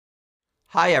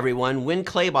Hi everyone, Winn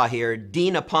Claybaugh here,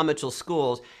 Dean of Paul Mitchell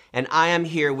Schools, and I am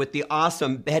here with the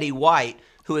awesome Betty White,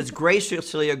 who has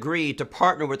graciously agreed to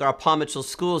partner with our Paul Mitchell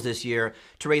Schools this year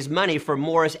to raise money for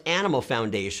Morris Animal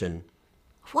Foundation.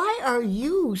 Why are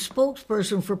you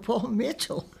spokesperson for Paul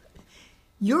Mitchell?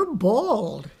 You're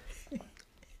bald.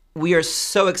 We are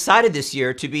so excited this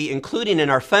year to be including in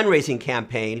our fundraising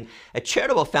campaign a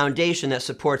charitable foundation that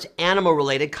supports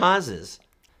animal-related causes.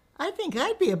 I think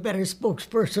I'd be a better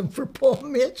spokesperson for Paul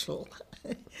Mitchell.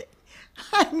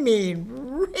 I mean,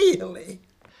 really.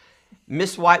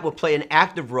 Ms. White will play an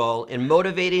active role in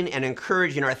motivating and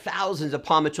encouraging our thousands of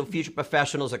Paul Mitchell future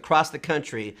professionals across the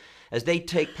country as they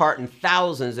take part in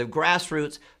thousands of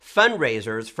grassroots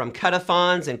fundraisers, from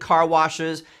cut-a-thons and car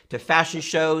washes to fashion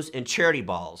shows and charity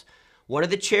balls. One of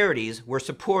the charities we're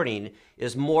supporting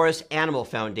is Morris Animal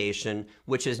Foundation,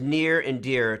 which is near and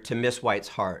dear to Ms. White's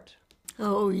heart.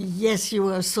 Oh, yes, you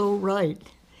are so right.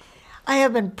 I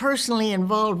have been personally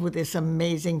involved with this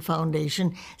amazing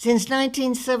foundation since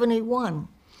 1971,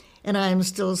 and I am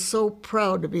still so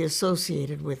proud to be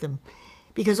associated with them,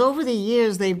 because over the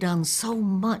years they've done so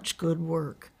much good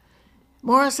work.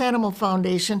 Morris Animal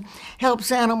Foundation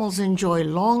helps animals enjoy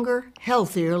longer,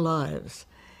 healthier lives.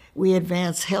 We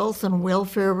advance health and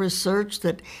welfare research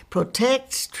that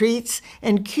protects, treats,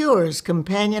 and cures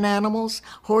companion animals,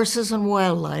 horses, and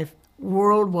wildlife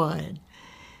worldwide.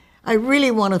 I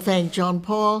really want to thank John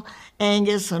Paul,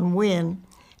 Angus, and Winn,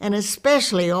 and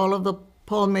especially all of the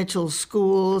Paul Mitchell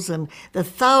schools and the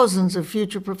thousands of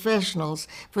future professionals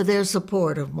for their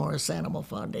support of Morris Animal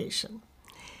Foundation.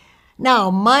 Now,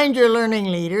 mind your learning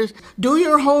leaders, do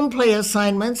your home play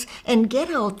assignments, and get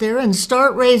out there and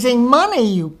start raising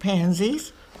money, you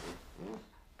pansies.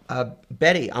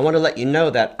 Betty, I want to let you know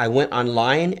that I went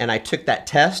online and I took that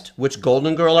test, which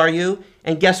golden girl are you?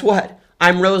 And guess what?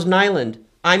 I'm Rose Nyland.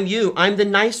 I'm you. I'm the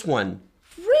nice one.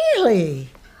 Really?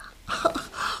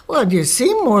 Well, you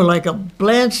seem more like a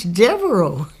Blanche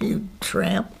Devereaux, you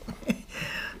tramp.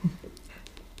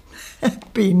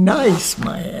 Be nice,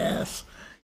 my ass.